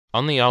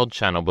On the old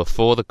channel,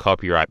 before the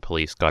copyright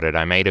police got it,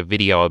 I made a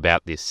video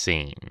about this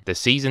scene, the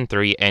Season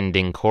 3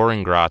 ending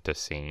ngrato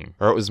scene,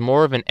 where it was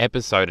more of an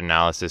episode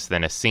analysis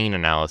than a scene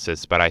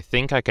analysis, but I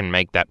think I can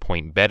make that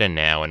point better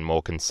now and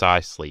more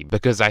concisely,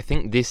 because I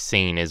think this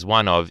scene is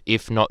one of,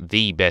 if not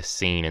the best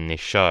scene in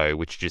this show,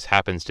 which just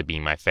happens to be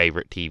my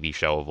favourite TV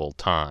show of all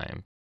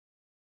time.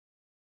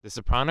 The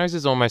Sopranos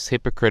is almost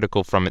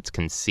hypocritical from its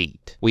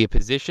conceit. We are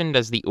positioned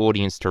as the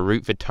audience to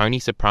root for Tony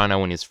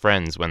Soprano and his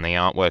friends when they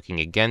aren't working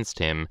against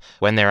him,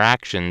 when their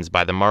actions,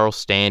 by the moral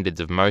standards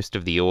of most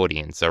of the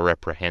audience, are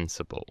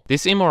reprehensible.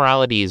 This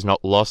immorality is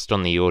not lost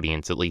on the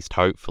audience, at least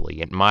hopefully.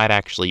 It might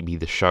actually be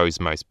the show's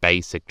most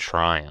basic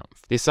triumph.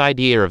 This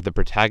idea of the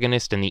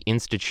protagonist and the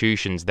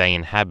institutions they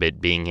inhabit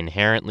being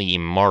inherently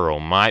immoral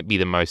might be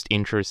the most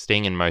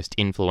interesting and most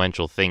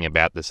influential thing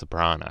about The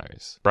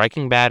Sopranos.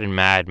 Breaking Bad and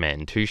Mad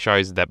Men, two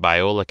shows that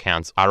by all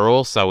accounts are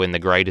also in the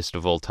greatest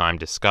of all time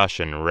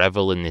discussion,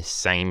 revel in this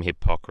same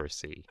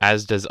hypocrisy,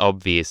 as does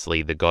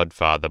obviously The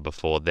Godfather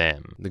before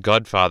them. The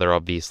Godfather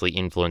obviously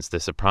influenced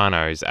The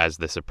Sopranos as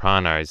The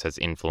Sopranos has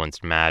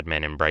influenced Mad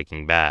Men and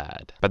Breaking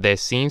Bad. But there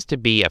seems to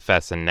be a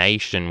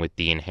fascination with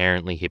the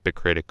inherently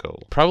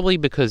hypocritical, probably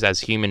because as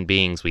human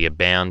beings we are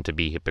bound to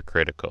be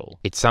hypocritical.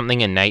 It's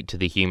something innate to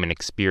the human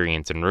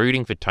experience, and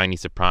rooting for Tony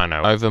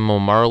Soprano over more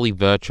morally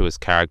virtuous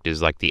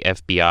characters like the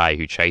FBI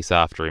who chase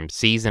after him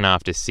season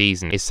after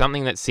season is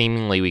something that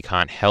seemingly we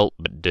can't help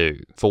but do.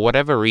 For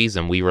whatever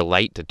reason, we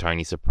relate to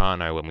Tony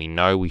Soprano when we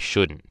know we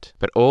shouldn't.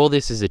 But all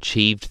this is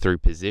achieved through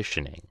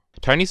positioning.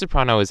 Tony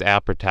Soprano is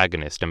our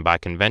protagonist, and by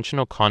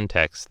conventional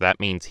context, that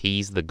means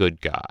he's the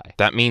good guy.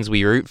 That means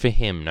we root for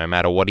him no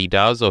matter what he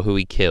does or who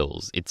he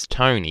kills. It's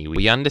Tony.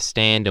 We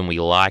understand and we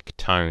like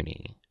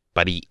Tony.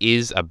 But he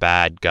is a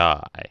bad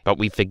guy. But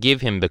we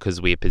forgive him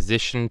because we are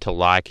positioned to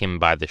like him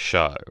by the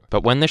show.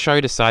 But when the show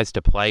decides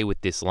to play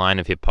with this line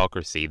of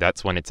hypocrisy,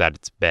 that's when it's at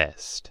its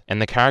best.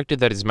 And the character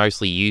that is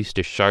mostly used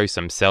to show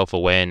some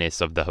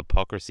self-awareness of the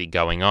hypocrisy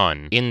going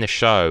on in the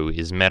show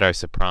is Meadow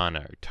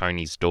Soprano,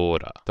 Tony's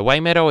daughter. The way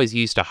Meadow is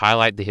used to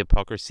highlight the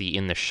hypocrisy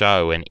in the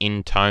show and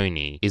in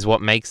Tony is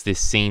what makes this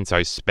scene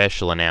so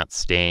special and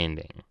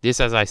outstanding.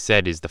 This, as I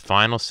said, is the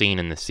final scene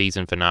in the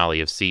season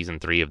finale of Season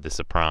 3 of The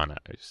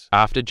Sopranos.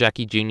 After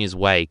Jackie Jr.'s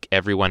wake,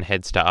 everyone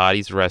heads to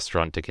Artie's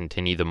restaurant to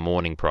continue the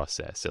mourning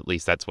process. At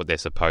least that's what they're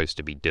supposed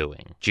to be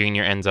doing.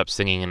 Jr. ends up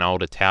singing an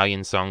old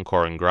Italian song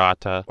called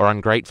Ngrata, or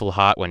Ungrateful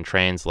Heart when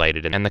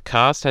translated, and the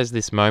cast has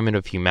this moment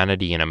of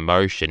humanity and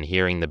emotion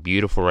hearing the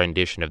beautiful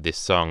rendition of this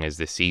song as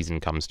the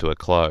season comes to a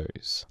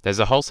close. There's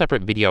a whole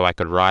separate video I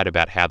could write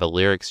about how the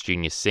lyrics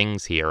Jr.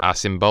 sings here are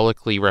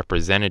symbolically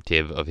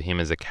representative of him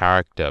as a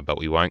character, but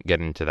we won't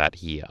get into that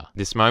here.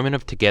 This moment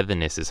of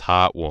togetherness is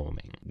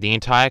heartwarming. The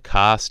entire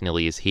cast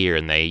nearly is here,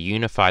 and they are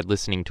unified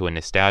listening to a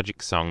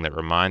nostalgic song that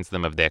reminds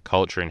them of their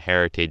culture and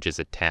heritage as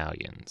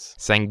Italians.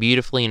 Sang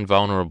beautifully and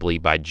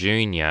vulnerably by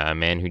Junior, a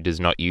man who does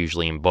not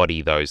usually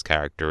embody those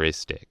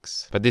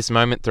characteristics. But this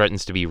moment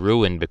threatens to be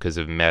ruined because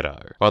of Meadow.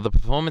 While the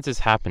performance is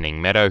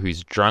happening, Meadow,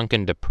 who's drunk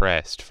and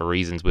depressed, for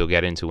reasons we'll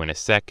get into in a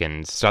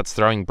second, starts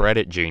throwing bread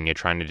at Junior,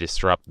 trying to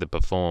disrupt the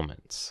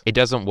performance. It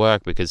doesn't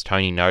work because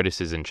Tony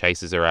notices and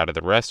chases her out of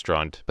the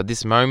restaurant, but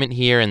this moment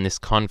here and this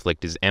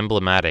conflict is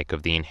emblematic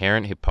of the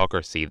inherent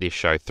hypocrisy this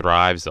show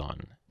thrives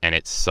on, and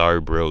it's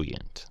so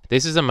brilliant.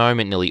 This is a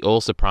moment nearly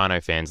all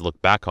Soprano fans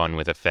look back on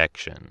with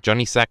affection.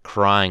 Johnny Sack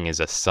crying is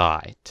a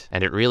sight,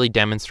 and it really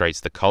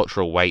demonstrates the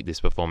cultural weight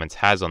this performance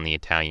has on the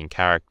Italian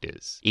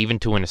characters, even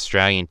to an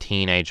Australian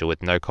teenager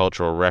with no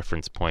cultural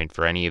reference point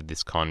for any of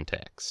this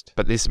context.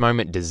 But this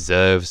moment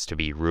deserves to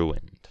be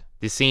ruined.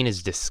 This scene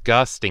is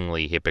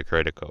disgustingly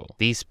hypocritical.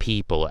 These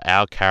people,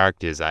 our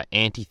characters, are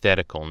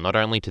antithetical not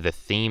only to the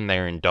theme they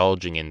are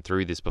indulging in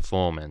through this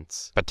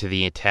performance, but to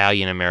the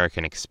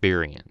Italian-American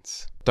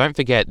experience. Don't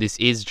forget, this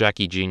is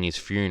Jackie Jr.'s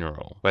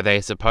funeral, where they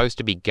are supposed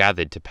to be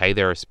gathered to pay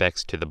their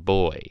respects to the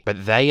boy,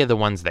 but they are the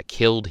ones that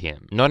killed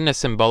him. Not in a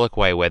symbolic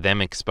way where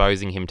them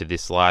exposing him to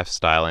this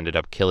lifestyle ended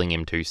up killing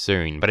him too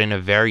soon, but in a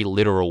very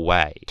literal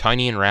way.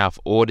 Tony and Ralph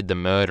ordered the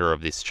murder of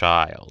this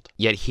child.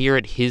 Yet here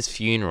at his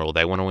funeral,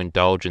 they want to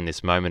indulge in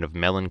this moment of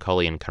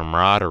melancholy and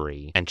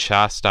camaraderie, and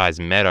chastise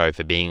Meadow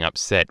for being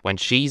upset when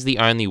she's the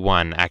only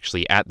one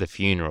actually at the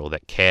funeral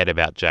that cared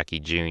about Jackie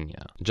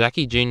Jr.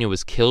 Jackie Jr.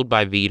 was killed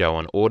by Vito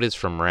on orders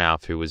from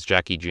Ralph, who was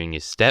Jackie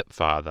Jr.'s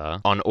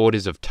stepfather, on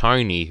orders of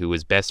Tony, who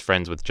was best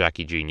friends with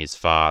Jackie Jr.'s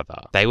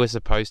father. They were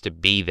supposed to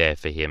be there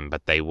for him,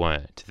 but they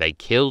weren't. They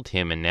killed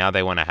him, and now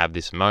they want to have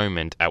this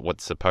moment at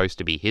what's supposed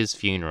to be his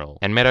funeral.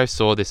 And Meadow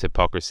saw this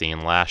hypocrisy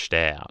and lashed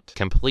out,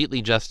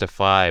 completely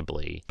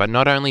justifiably. But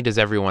not only does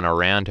everyone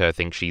around her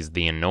think she's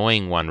the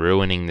annoying one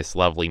ruining this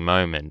lovely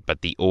moment,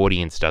 but the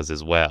audience does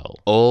as well.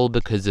 All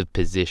because of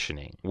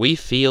positioning. We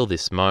feel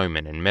this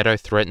moment, and Meadow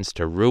threatens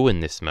to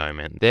ruin this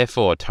moment.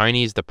 Therefore,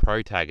 Tony is the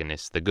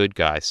protagonist, the good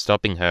guy,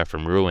 stopping her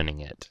from ruining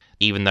it,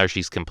 even though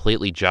she's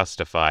completely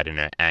justified in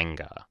her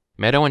anger.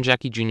 Meadow and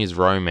Jackie Jr.'s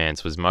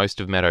romance was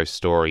most of Meadow's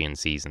story in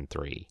Season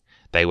 3.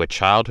 They were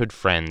childhood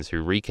friends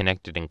who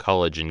reconnected in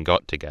college and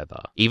got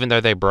together. Even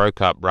though they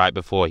broke up right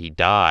before he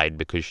died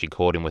because she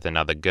caught him with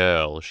another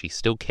girl, she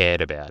still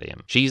cared about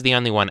him. She's the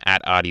only one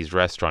at Artie's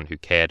restaurant who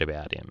cared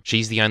about him.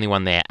 She's the only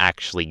one there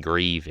actually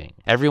grieving.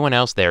 Everyone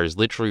else there is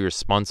literally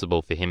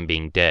responsible for him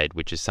being dead,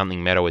 which is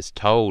something Meadow is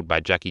told by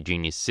Jackie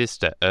Jr.'s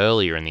sister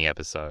earlier in the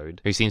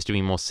episode, who seems to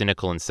be more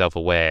cynical and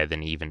self-aware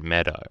than even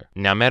Meadow.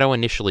 Now, Meadow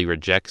initially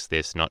rejects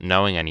this, not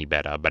knowing any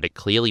better, but it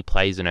clearly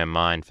plays in her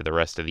mind for the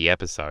rest of the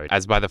episode,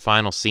 as by the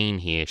final scene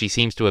here, she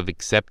seems to have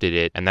accepted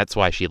it, and that's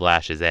why she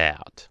lashes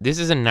out. This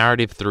is a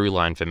narrative through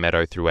line for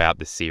Meadow throughout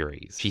the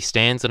series. She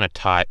stands on a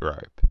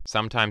tightrope,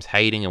 sometimes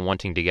hating and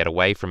wanting to get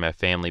away from her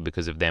family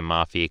because of their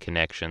mafia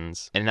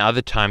connections, and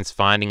other times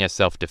finding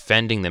herself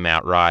defending them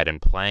outright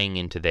and playing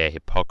into their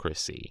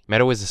hypocrisy.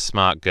 Meadow is a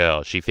smart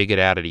girl. She figured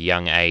out at a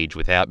young age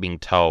without being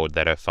told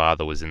that her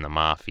father was in the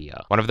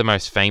mafia. One of the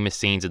most famous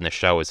scenes in the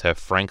show is her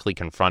frankly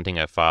confronting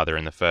her father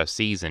in the first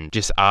season,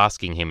 just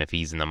asking him if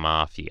he's in the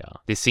mafia.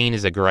 This scene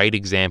is a great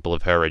example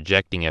of her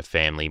rejecting her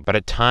family, but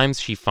at times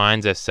she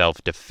finds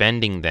herself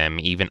defending them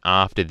even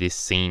after this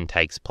scene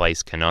takes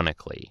place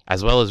canonically,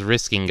 as well as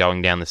risking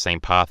going down the same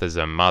path as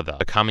her mother,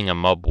 becoming a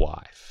mob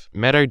wife.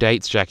 Meadow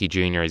dates Jackie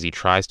Jr. as he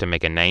tries to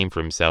make a name for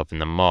himself in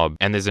the mob,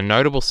 and there's a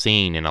notable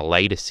scene in a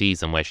later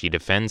season where she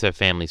defends her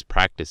family's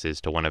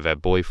practices to one of her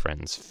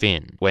boyfriends,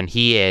 Finn, when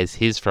he airs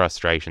his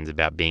frustrations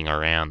about being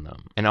around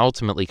them. And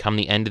ultimately, come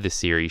the end of the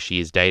series, she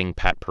is dating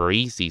Pat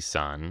Parise's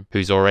son,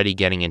 who's already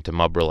getting into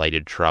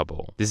mob-related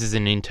trouble. This is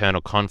an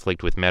internal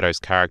conflict with Meadow's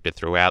character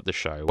throughout the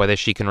show, whether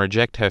she can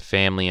reject her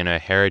family and her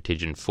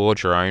heritage and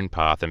forge her own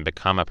path and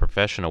become a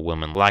professional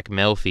woman like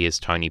Melfi, as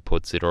Tony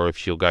puts it, or if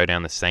she'll go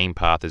down the same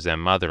path as her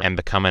mother and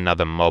become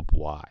another mob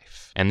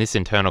wife. And this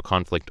internal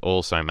conflict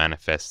also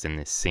manifests in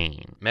this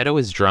scene. Meadow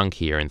is drunk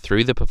here, and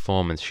through the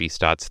performance she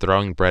starts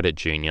throwing bread at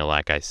Junior,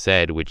 like I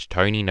said, which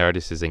Tony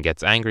notices and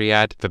gets angry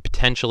at for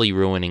potentially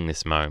ruining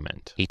this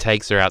moment. He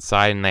takes her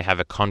outside and they have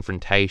a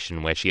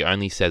confrontation where she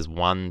only says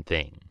one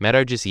thing.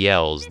 Meadow just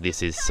yells,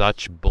 "This is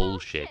such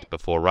bullshit,"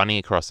 before running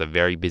across a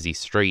very busy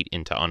street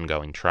into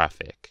ongoing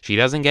traffic. She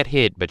doesn't get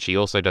hit, but she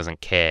also doesn't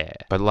care.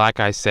 But like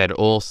I said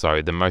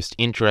also, the most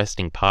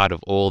interesting part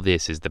of all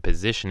this is the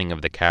positioning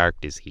of the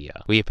characters here.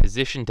 We are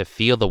positioned to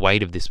feel the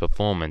weight of this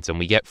performance, and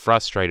we get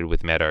frustrated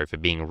with Meadow for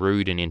being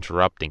rude and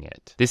interrupting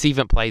it. This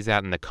even plays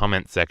out in the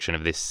comment section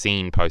of this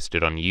scene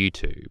posted on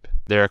YouTube.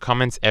 There are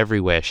comments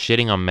everywhere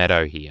shitting on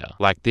Meadow here,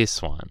 like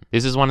this one.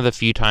 This is one of the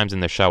few times in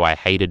the show I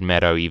hated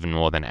Meadow even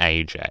more than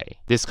AJ.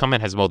 This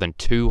comment has more than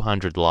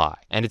 200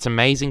 likes, and it's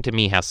amazing to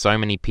me how so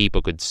many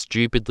people could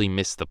stupidly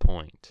miss the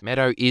point.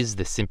 Meadow is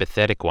the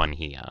sympathetic one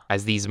here,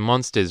 as these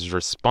monsters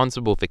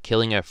responsible for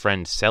killing her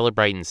friend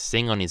celebrate and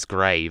sing on his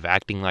grave,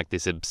 acting like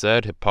this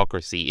absurd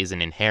hypocrisy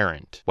isn't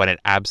inherent, when it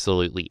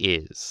absolutely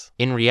is.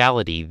 In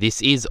reality,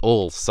 this is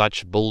all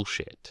such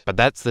bullshit. But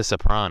that's the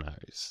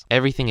Sopranos.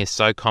 Everything is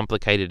so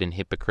complicated and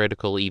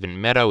hypocritical.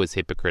 Even Meadow is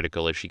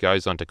hypocritical as she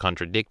goes on to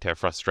contradict her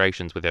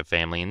frustrations with her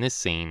family in this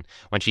scene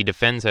when she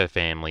defends her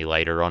family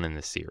later on in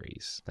the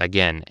series.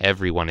 Again,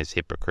 everyone is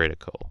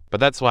hypocritical. But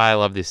that's why I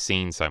love this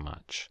scene so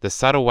much. The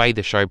subtle way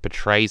the show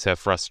portrays her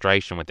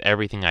frustration with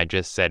everything I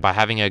just said by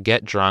having her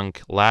get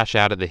drunk, lash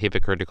out at the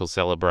hypocritical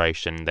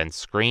celebration, then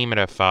scream at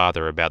her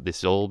father about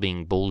this all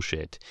being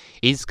bullshit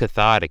is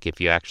cathartic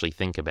if you actually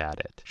think about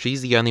it.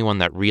 She's the only one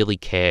that really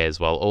cares,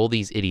 while all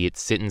these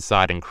idiots sit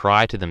inside and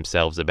cry to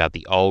themselves about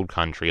the old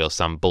country or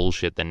some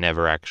bullshit that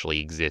never actually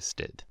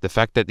existed. The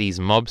fact that these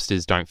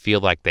mobsters don't feel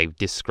like they've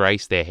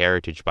disgraced their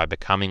heritage by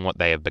becoming what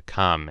they have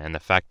become, and the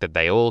fact that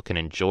they all can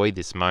enjoy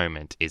this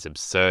moment, is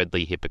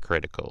absurdly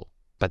hypocritical.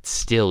 But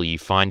still, you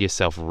find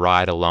yourself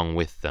right along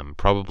with them,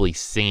 probably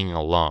singing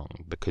along,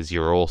 because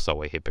you're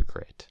also a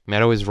hypocrite.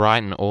 Meadow is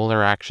right in all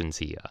her actions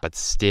here, but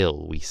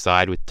still, we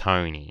side with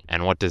Tony,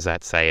 and what does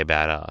that say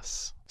about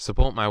us?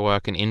 Support my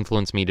work and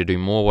influence me to do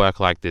more work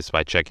like this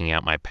by checking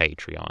out my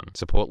Patreon.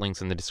 Support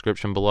links in the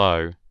description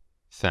below.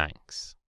 Thanks.